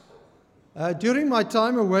During my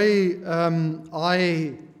time away,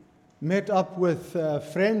 I met up with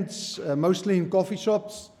friends, mostly in coffee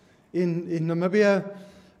shops in Namibia,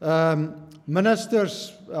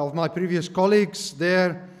 ministers of my previous colleagues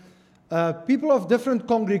there, people of different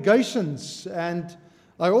congregations, and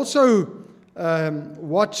I also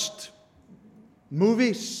watched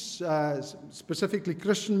movies, specifically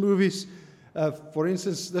Christian movies. For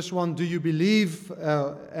instance, this one, Do You Believe?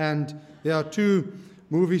 And there are two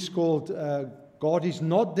movies called God Is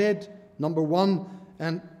Not Dead, number 1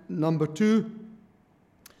 and number 2.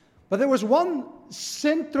 But there was one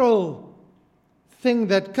central thing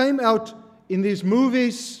that came out in these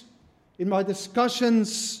movies, in my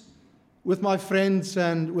discussions with my friends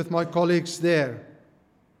and with my colleagues there.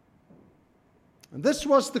 And this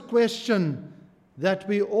was the question that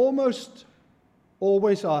we almost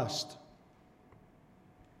always asked.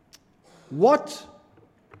 What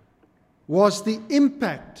was the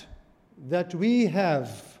impact that we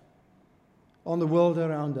have on the world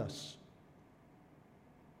around us?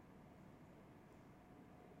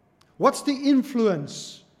 What's the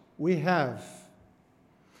influence we have?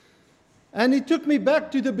 And it took me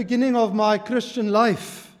back to the beginning of my Christian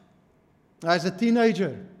life as a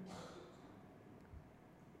teenager.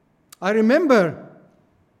 I remember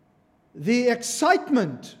the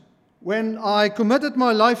excitement when I committed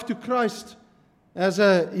my life to Christ as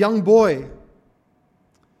a young boy,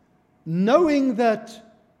 knowing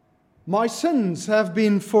that my sins have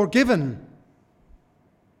been forgiven.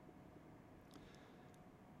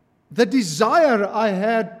 The desire I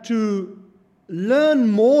had to learn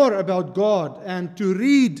more about God and to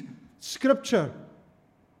read Scripture.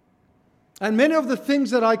 And many of the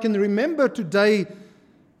things that I can remember today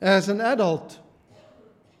as an adult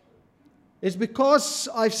is because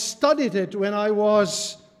I've studied it when I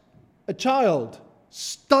was a child,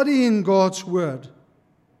 studying God's Word.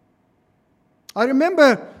 I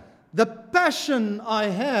remember the passion I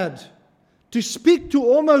had to speak to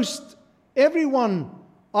almost everyone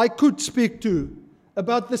I could speak to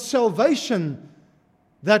about the salvation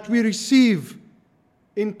that we receive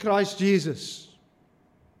in Christ Jesus.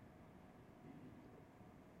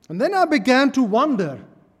 And then I began to wonder.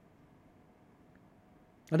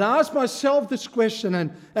 And I asked myself this question,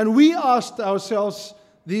 and we asked ourselves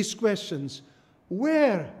these questions.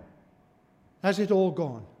 Where has it all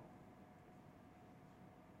gone?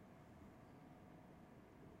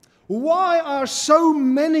 Why are so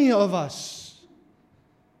many of us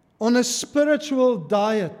on a spiritual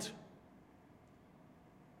diet,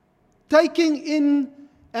 taking in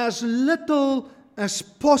as little as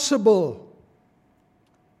possible,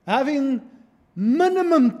 having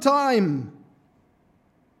minimum time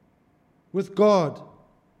with God?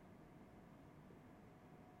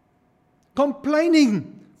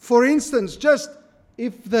 Complaining, for instance, just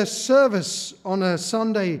if the service on a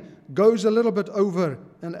Sunday goes a little bit over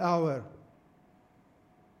an hour.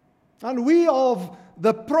 And we of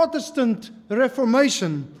the Protestant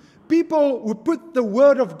Reformation, people who put the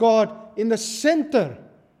Word of God in the center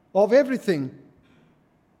of everything.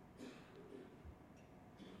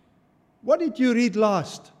 What did you read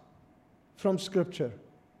last from Scripture?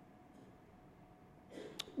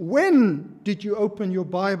 When did you open your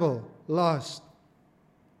Bible last?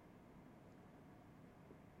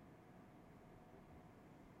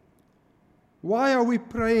 Why are we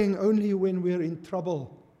praying only when we're in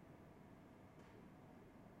trouble?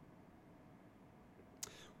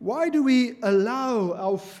 Why do we allow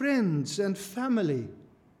our friends and family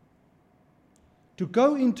to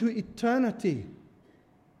go into eternity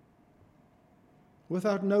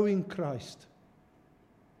without knowing Christ?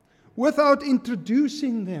 Without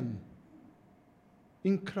introducing them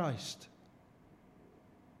in Christ?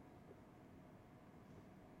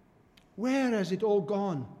 Where has it all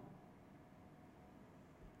gone?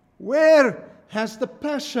 Where has the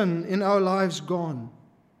passion in our lives gone?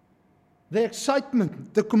 The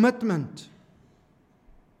excitement, the commitment?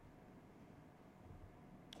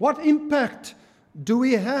 What impact do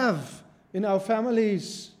we have in our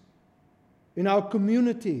families, in our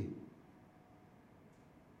community?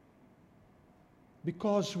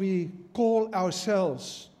 Because we call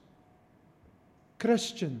ourselves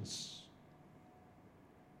Christians?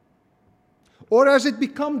 Or has it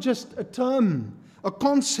become just a term, a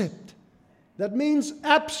concept that means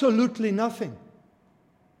absolutely nothing?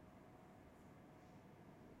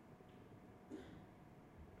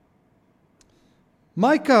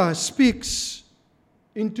 Micah speaks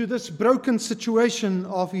into this broken situation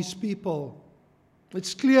of his people.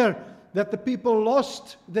 It's clear that the people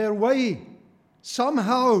lost their way.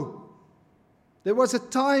 Somehow, there was a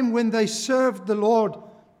time when they served the Lord,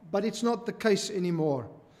 but it's not the case anymore.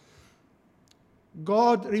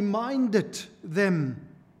 God reminded them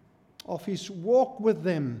of his walk with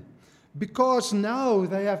them, because now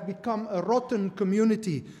they have become a rotten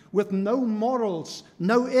community with no morals,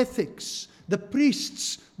 no ethics. The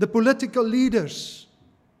priests, the political leaders,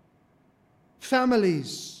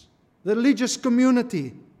 families, the religious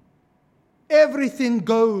community, everything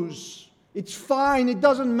goes. It's fine. It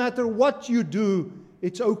doesn't matter what you do.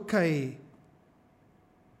 It's okay.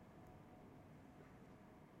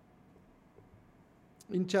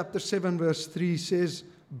 In chapter 7, verse 3 says,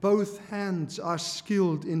 both hands are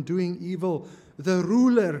skilled in doing evil. The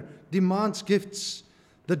ruler demands gifts.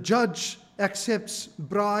 The judge accepts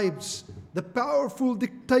bribes. The powerful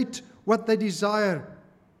dictate what they desire.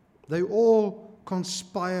 They all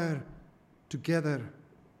conspire together.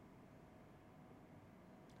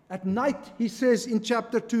 At night, he says in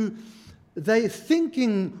chapter 2, they're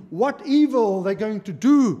thinking what evil they're going to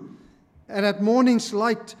do. And at morning's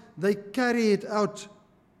light, they carry it out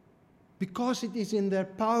because it is in their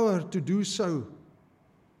power to do so.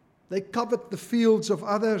 They covet the fields of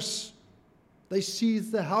others. They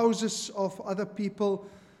seize the houses of other people.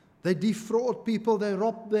 They defraud people. They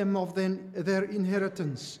rob them of their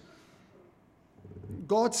inheritance.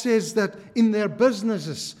 God says that in their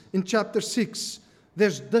businesses, in chapter 6,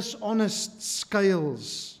 there's dishonest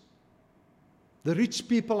scales. The rich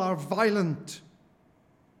people are violent.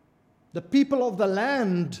 The people of the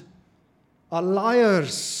land are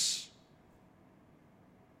liars.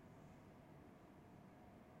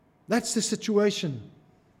 That's the situation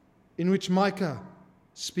in which Micah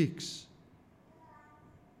speaks.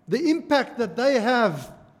 The impact that they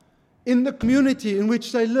have in the community in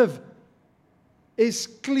which they live is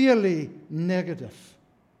clearly negative.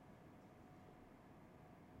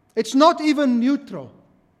 It's not even neutral.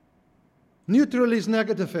 Neutral is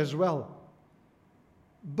negative as well.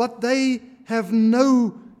 But they have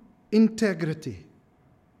no integrity.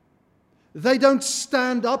 They don't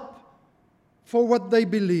stand up for what they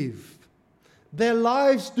believe. Their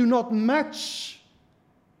lives do not match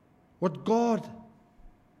what God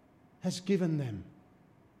has given them.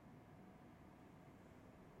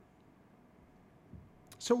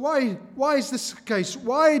 So why is this the case?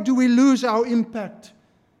 Why do we lose our impact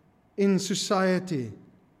in society?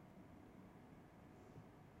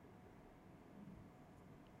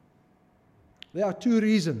 There are two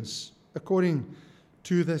reasons, according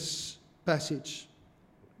to this passage.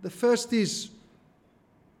 The first is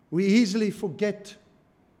we easily forget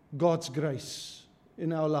God's grace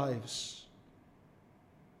in our lives.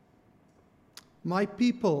 My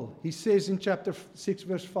people, he says in chapter 6,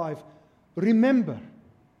 verse 5, remember.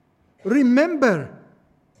 Remember.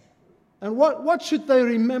 And what should they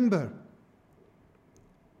remember?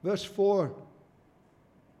 Verse 4,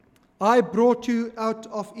 I brought you out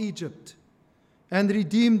of Egypt and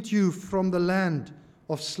redeemed you from the land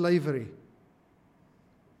of slavery.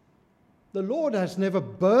 The Lord has never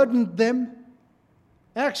burdened them.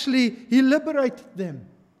 Actually, he liberated them.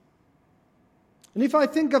 And if I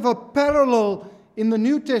think of a parallel in the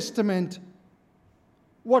New Testament,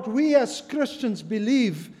 what we as Christians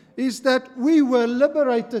believe is that we were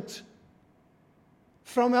liberated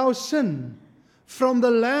from our sin, from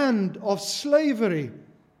the land of slavery.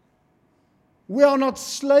 We are not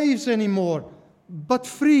slaves anymore, but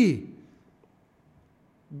free.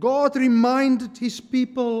 God reminded his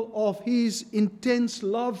people of his intense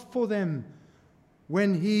love for them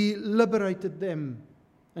when he liberated them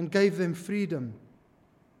and gave them freedom.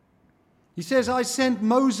 He says, I sent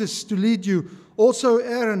Moses to lead you, also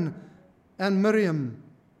Aaron and Miriam.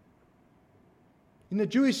 In the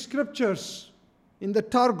Jewish scriptures, in the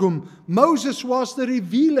Targum, Moses was the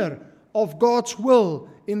revealer of God's will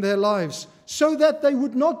in their lives, so that they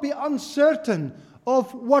would not be uncertain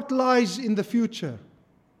of what lies in the future.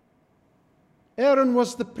 Aaron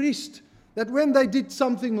was the priest that when they did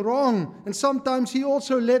something wrong, and sometimes he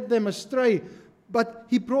also led them astray, but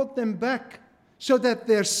he brought them back so that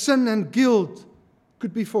their sin and guilt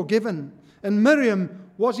could be forgiven. And Miriam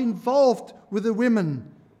was involved with the women.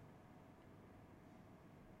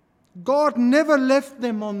 God never left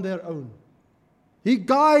them on their own. He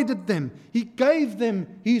guided them. He gave them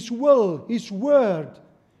his will, his word,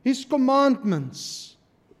 his commandments,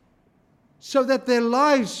 so that their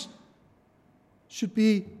lives should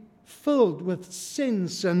be filled with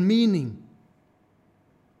sense and meaning.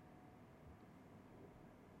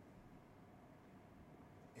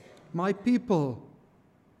 My people,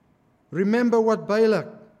 remember what Balak,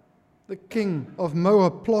 the king of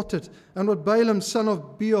Moab, plotted, and what Balaam, son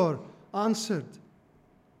of Beor, answered.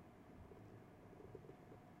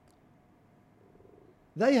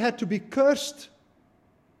 They had to be cursed,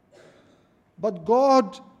 but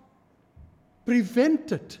God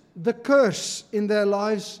prevented the curse in their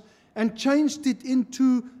lives and changed it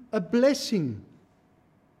into a blessing.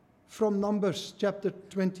 From Numbers chapter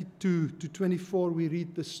 22 to 24, we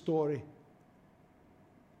read this story.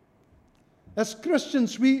 As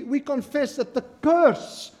Christians, we confess that the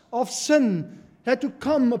curse of sin had to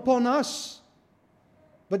come upon us.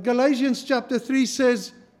 But Galatians chapter 3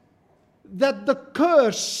 says that the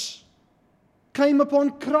curse came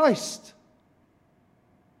upon Christ.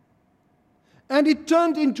 And it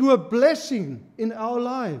turned into a blessing in our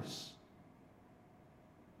lives.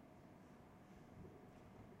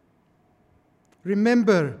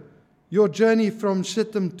 Remember your journey from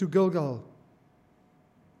Shittim to Gilgal,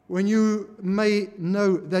 when you may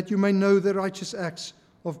know the righteous acts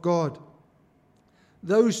of God.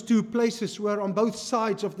 Those two places were on both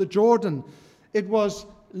sides of the Jordan. It was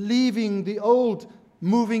leaving the old,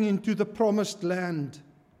 moving into the promised land.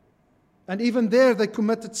 And even there they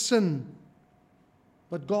committed sin.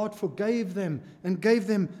 But God forgave them and gave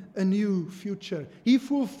them a new future. He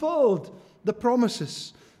fulfilled the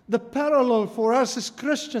promises. The parallel for us as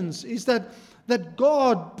Christians is that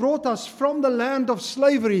God brought us from the land of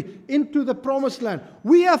slavery into the promised land.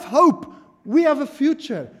 We have hope. We have a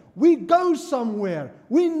future. We go somewhere.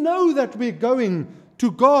 We know that we're going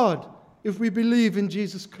to God if we believe in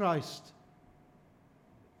Jesus Christ.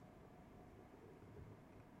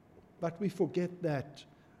 But we forget that.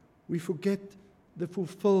 We forget the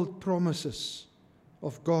fulfilled promises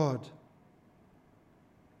of God.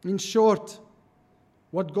 In short,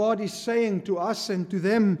 what God is saying to us and to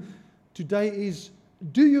them today is,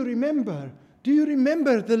 do you remember? Do you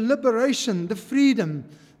remember the liberation, the freedom,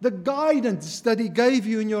 the guidance that He gave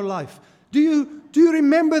you in your life? Do you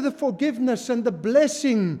remember the forgiveness and the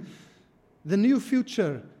blessing, the new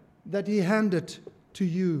future that He handed to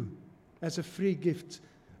you as a free gift?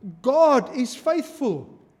 God is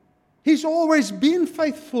faithful. He's always been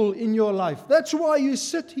faithful in your life. That's why you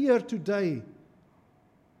sit here today.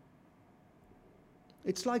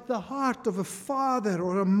 It's like the heart of a father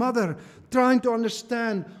or a mother trying to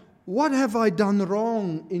understand, what have I done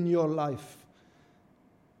wrong in your life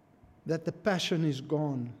that the passion is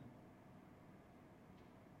gone,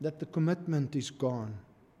 that the commitment is gone?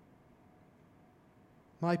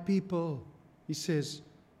 My people, He says,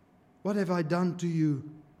 what have I done to you?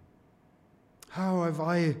 How have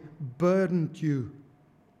I burdened you?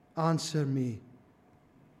 Answer me.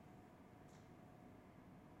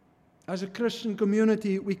 As a Christian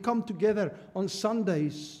community, we come together on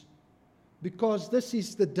Sundays because this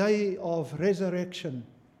is the day of resurrection.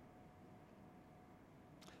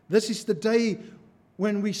 This is the day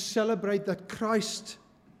when we celebrate that Christ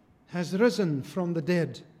has risen from the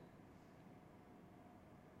dead.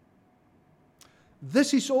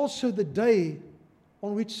 This is also the day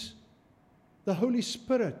on which the Holy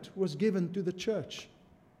Spirit was given to the church,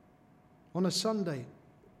 on a Sunday.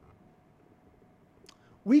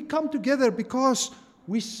 We come together because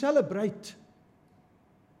we celebrate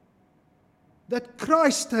that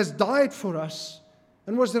Christ has died for us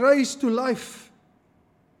and was raised to life.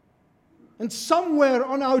 And somewhere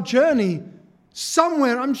on our journey,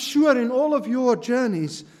 somewhere, I'm sure in all of your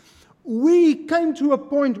journeys, we came to a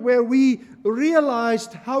point where we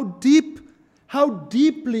realized how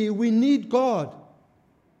deeply we need God,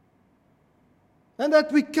 and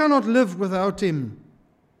that we cannot live without Him.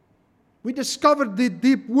 We discovered the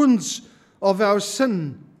deep wounds of our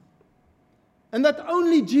sin, and that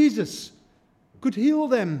only Jesus could heal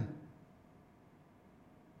them.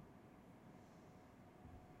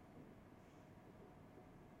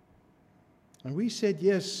 And we said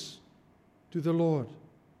yes to the Lord.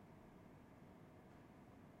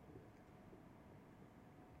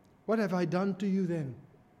 What have I done to you then?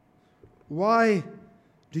 Why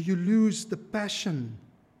do you lose the passion,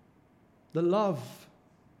 the love,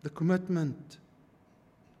 the commitment?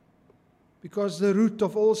 Because the root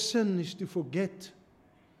of all sin is to forget.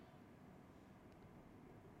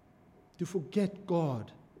 To forget God.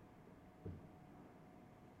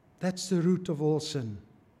 That's the root of all sin.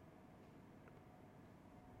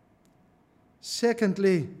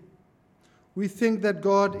 Secondly, we think that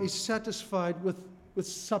God is satisfied with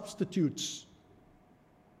substitutes.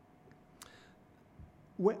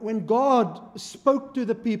 When God spoke to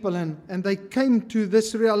the people and they came to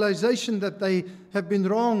this realization that they have been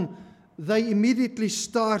wrong, they immediately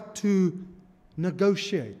start to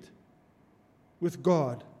negotiate with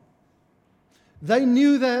God. They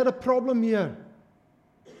knew they had a problem here.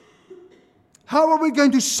 How are we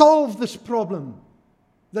going to solve this problem?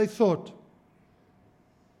 They thought.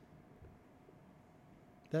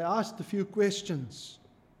 They asked a few questions.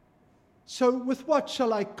 So, with what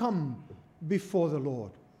shall I come before the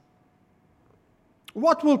Lord?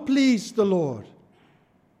 What will please the Lord?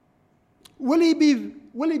 Will He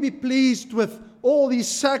be pleased with all these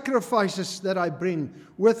sacrifices that I bring,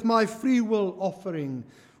 with my free will offering,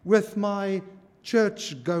 with my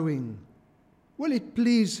church going? Will it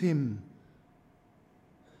please Him?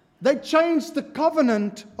 They changed the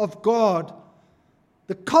covenant of God,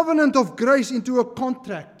 the covenant of grace, into a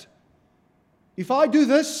contract. If I do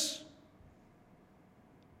this,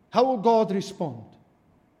 how will God respond?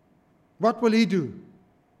 What will He do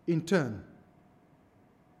in turn?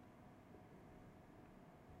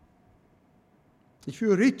 If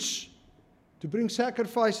you're rich to bring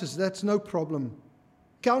sacrifices, that's no problem.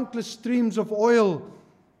 Countless streams of oil,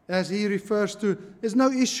 as he refers to, is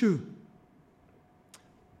no issue.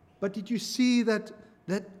 But did you see that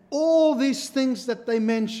all these things that they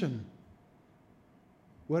mention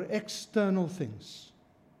were external things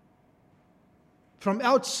from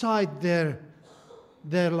outside their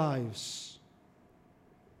lives?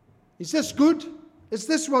 Is this good? Is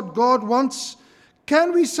this what God wants?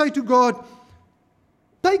 Can we say to God,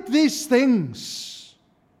 take these things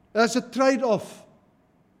as a trade-off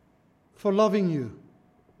for loving you?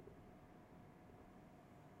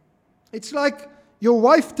 It's like your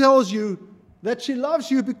wife tells you that she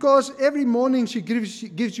loves you because every morning she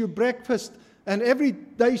gives you breakfast, and every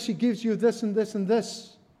day she gives you this and this and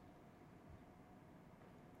this.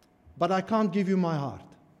 But I can't give you my heart.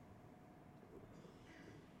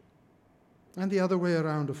 And the other way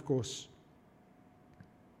around, of course.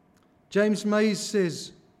 James Mays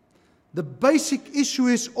says, the basic issue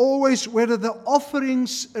is always whether the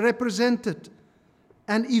offerings represented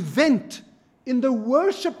an event in the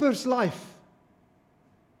worshipper's life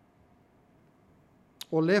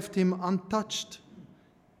or left him untouched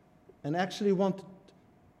and actually wanted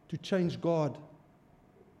to change God.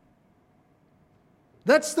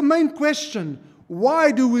 That's the main question.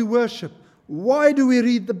 Why do we worship? Why do we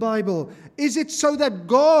read the Bible? Is it so that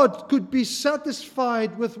God could be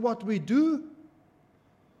satisfied with what we do?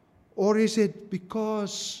 Or is it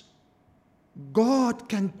because God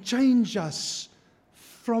can change us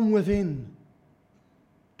from within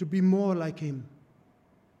to be more like Him?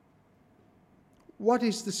 What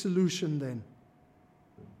is the solution then?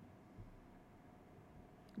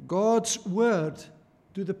 God's word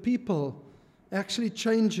to the people actually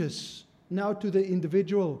changes now to the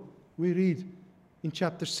individual. We read in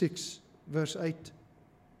chapter 6, verse 8.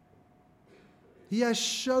 He has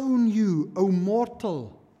shown you, O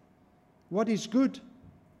mortal, what is good.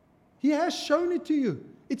 He has shown it to you.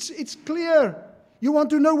 It's clear. You want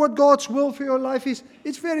to know what God's will for your life is?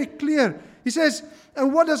 It's very clear. He says,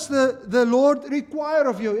 and what does the Lord require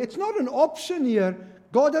of you? It's not an option here.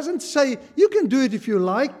 God doesn't say, you can do it if you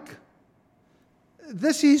like.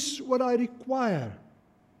 This is what I require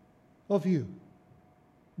of you.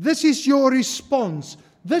 This is your response.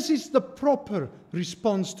 This is the proper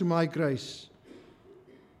response to my grace.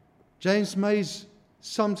 James Mays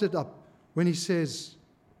sums it up when he says,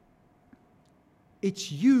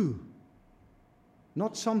 it's you,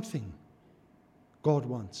 not something God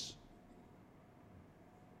wants.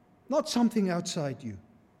 Not something outside you.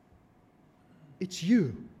 It's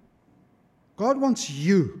you. God wants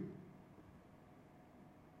you.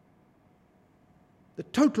 The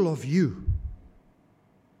total of you.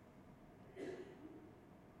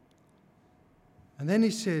 And then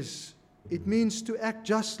he says, it means to act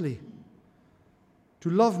justly,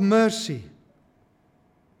 to love mercy,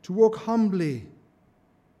 to walk humbly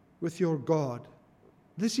with your God.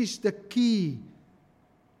 This is the key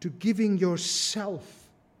to giving yourself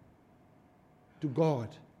to God.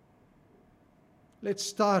 Let's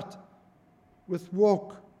start with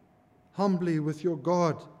walk humbly with your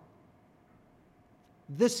God.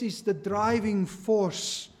 This is the driving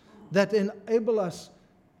force that enables us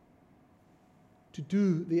to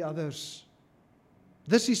do the others.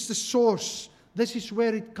 This is the source. This is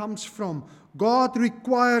where it comes from. God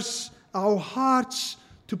requires our hearts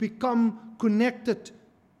to become connected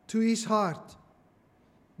to His heart.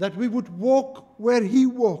 That we would walk where He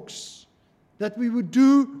walks. That we would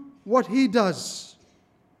do what He does.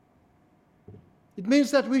 It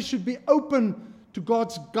means that we should be open to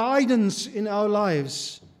God's guidance in our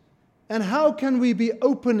lives. And how can we be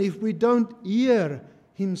open if we don't hear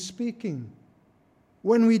Him speaking?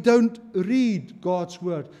 When we don't read God's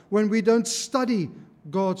Word, when we don't study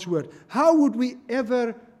God's Word, how would we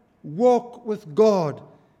ever walk with God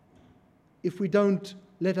if we don't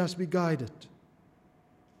let us be guided?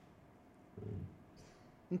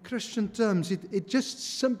 In Christian terms, it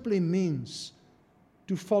just simply means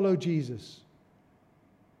to follow Jesus,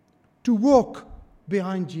 to walk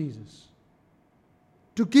behind Jesus,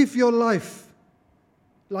 to give your life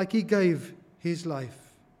like He gave his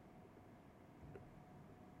life.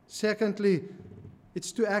 Secondly,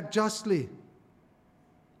 it's to act justly.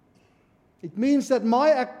 It means that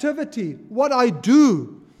my activity, what I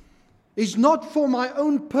do, is not for my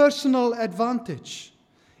own personal advantage.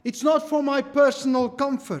 It's not for my personal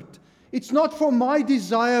comfort. It's not for my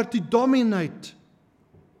desire to dominate,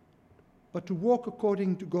 but to walk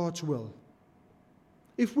according to God's will.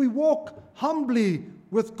 If we walk humbly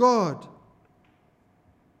with God,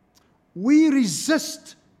 we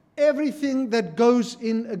resist everything that goes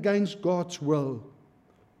in against God's will.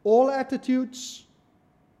 All attitudes,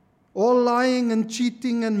 all lying and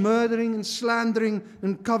cheating and murdering and slandering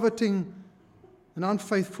and coveting and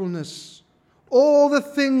unfaithfulness. All the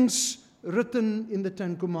things written in the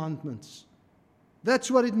Ten Commandments.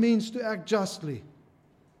 That's what it means to act justly.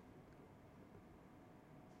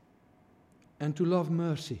 And to love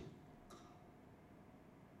mercy.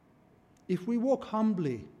 If we walk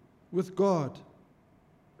humbly with God,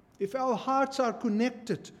 if our hearts are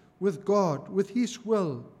connected with God, with His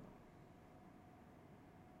will,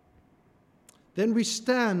 then we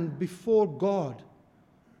stand before God,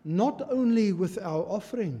 not only with our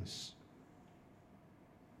offerings,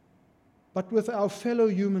 but with our fellow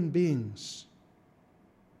human beings.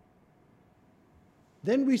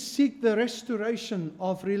 Then we seek the restoration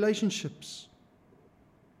of relationships,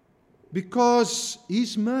 because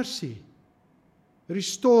His mercy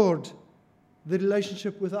restored the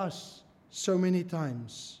relationship with us so many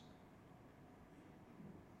times.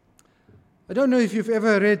 I don't know if you've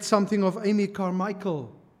ever read something of Amy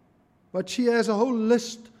Carmichael, but she has a whole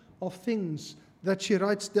list of things that she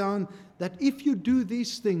writes down, that if you do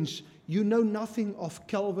these things, you know nothing of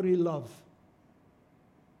Calvary love.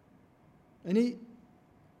 And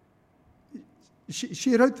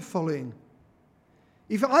she wrote the following: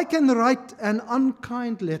 if I can write an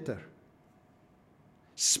unkind letter,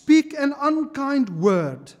 speak an unkind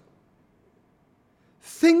word,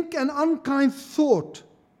 think an unkind thought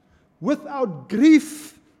without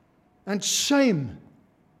grief and shame,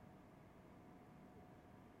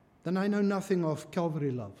 then I know nothing of Calvary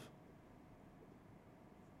love.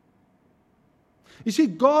 You see,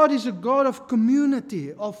 God is a God of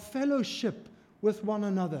community, of fellowship with one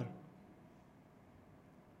another.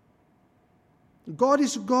 God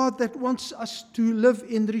is a God that wants us to live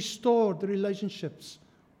in restored relationships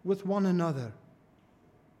with one another.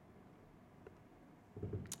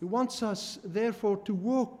 He wants us, therefore, to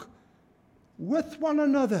walk with one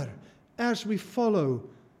another as we follow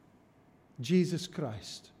Jesus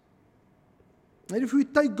Christ. And if we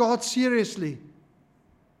take God seriously,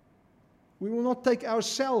 we will not take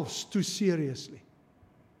ourselves too seriously.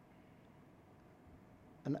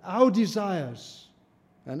 And our desires,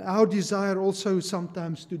 and our desire also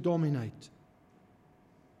sometimes to dominate.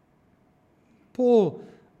 Paul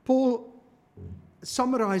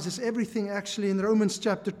summarizes everything actually in Romans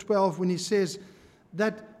chapter 12 when he says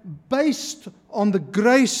that based on the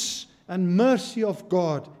grace and mercy of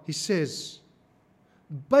God, he says,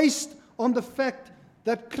 based on the fact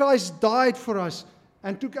that Christ died for us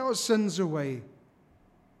and took our sins away,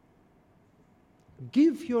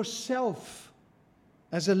 give yourself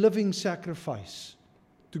as a living sacrifice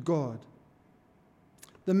to God.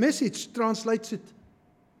 The Message translates it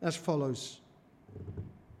as follows: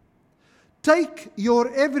 take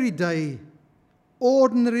your everyday,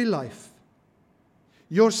 ordinary life,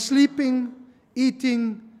 your sleeping,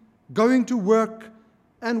 eating, going to work,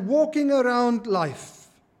 and walking around life,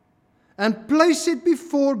 and place it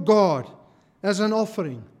before God as an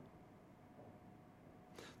offering.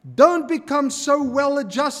 Don't become so well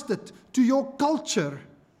adjusted to your culture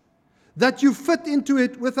that you fit into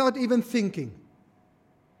it without even thinking.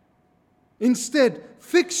 Instead,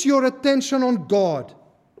 fix your attention on God.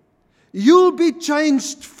 You'll be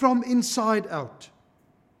changed from inside out.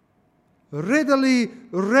 Readily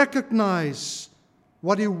recognize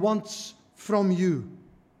what He wants from you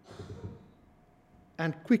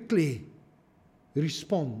and quickly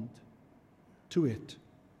respond to it.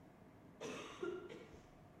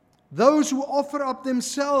 Those who offer up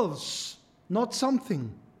themselves, not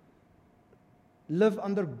something, live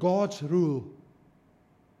under God's rule.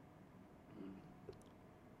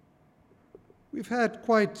 We've had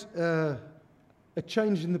quite a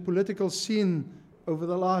change in the political scene over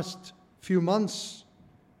the last few months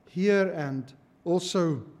here and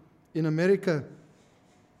also in America.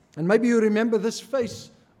 And maybe you remember this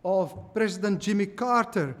face of President Jimmy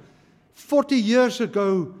Carter. 40 years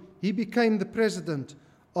ago, he became the President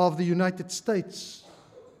of the United States.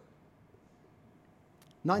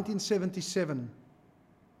 1977.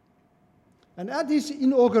 And at his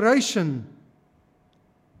inauguration,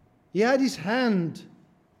 he had his hand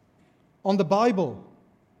on the Bible.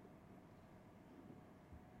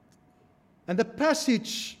 And the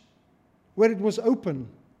passage where it was open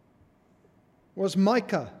was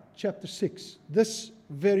Micah chapter 6, this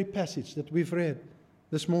very passage that we've read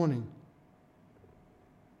this morning.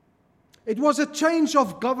 It was a change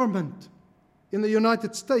of government in the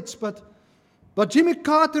United States, but Jimmy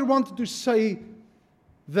Carter wanted to say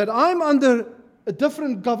that I'm under a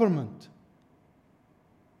different government.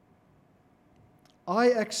 I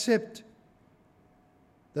accept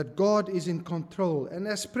that God is in control. And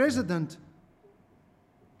as president,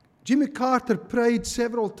 Jimmy Carter prayed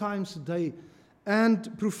several times a day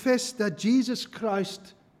and professed that Jesus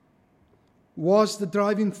Christ was the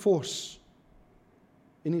driving force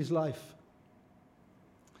in his life.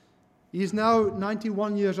 He is now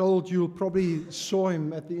 91 years old. You probably saw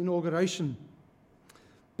him at the inauguration.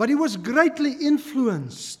 But he was greatly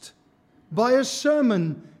influenced by a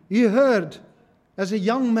sermon he heard as a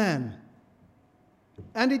young man.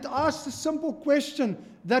 And it asked a simple question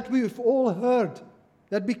that we've all heard,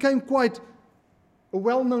 that became quite a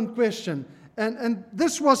well-known question. And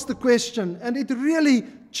this was the question, and it really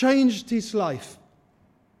changed his life.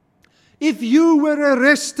 If you were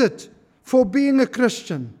arrested for being a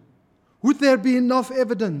Christian, would there be enough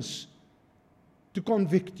evidence to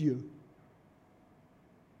convict you?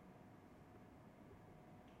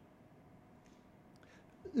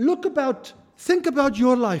 Think about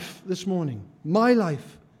your life this morning, my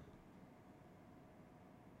life.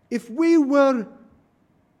 If we were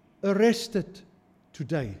arrested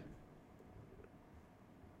today,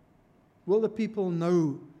 will the people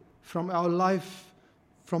know from our life,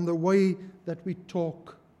 from the way that we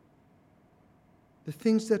talk, the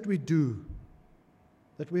things that we do,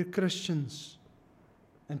 that we're Christians,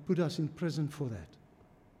 and put us in prison for that?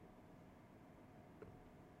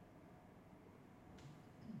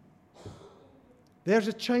 There's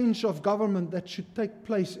a change of government that should take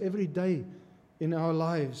place every day in our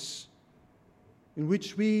lives, in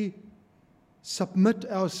which we submit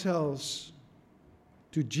ourselves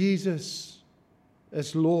to Jesus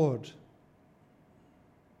as Lord.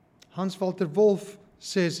 Hans Walter Wolff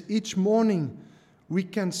says each morning we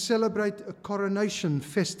can celebrate a coronation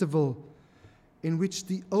festival in which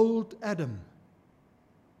the old Adam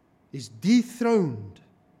is dethroned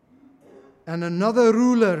and another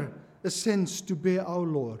ruler ascends to be our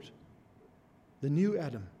Lord, the new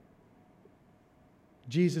Adam,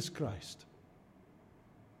 Jesus Christ.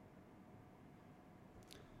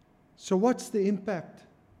 So what's the impact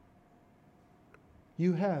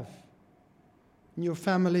you have in your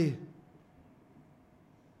family,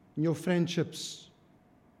 in your friendships?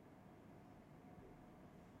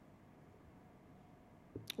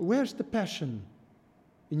 Where's the passion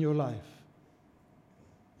in your life?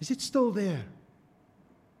 Is it still there?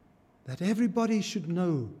 That everybody should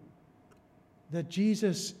know that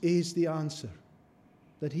Jesus is the answer,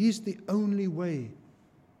 that He's the only way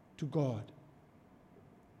to God.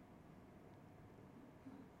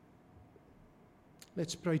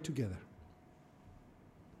 Let's pray together.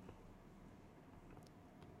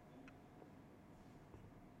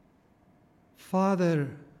 Father,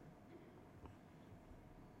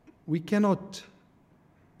 we cannot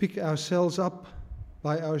pick ourselves up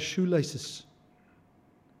by our shoelaces.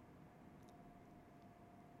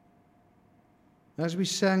 As we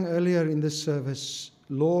sang earlier in this service,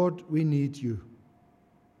 Lord, we need you.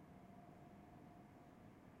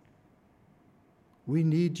 We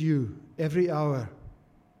need you every hour,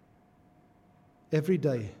 every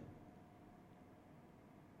day.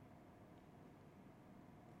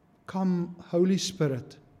 Come, Holy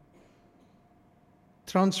Spirit,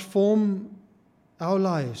 transform our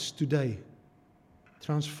lives today.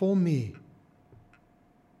 Transform me.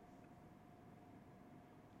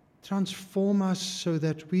 Transform us so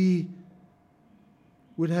that we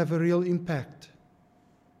would have a real impact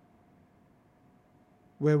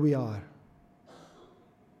where we are.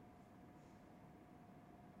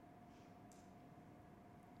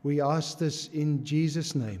 We ask this in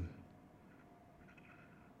Jesus' name.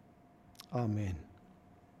 Amen.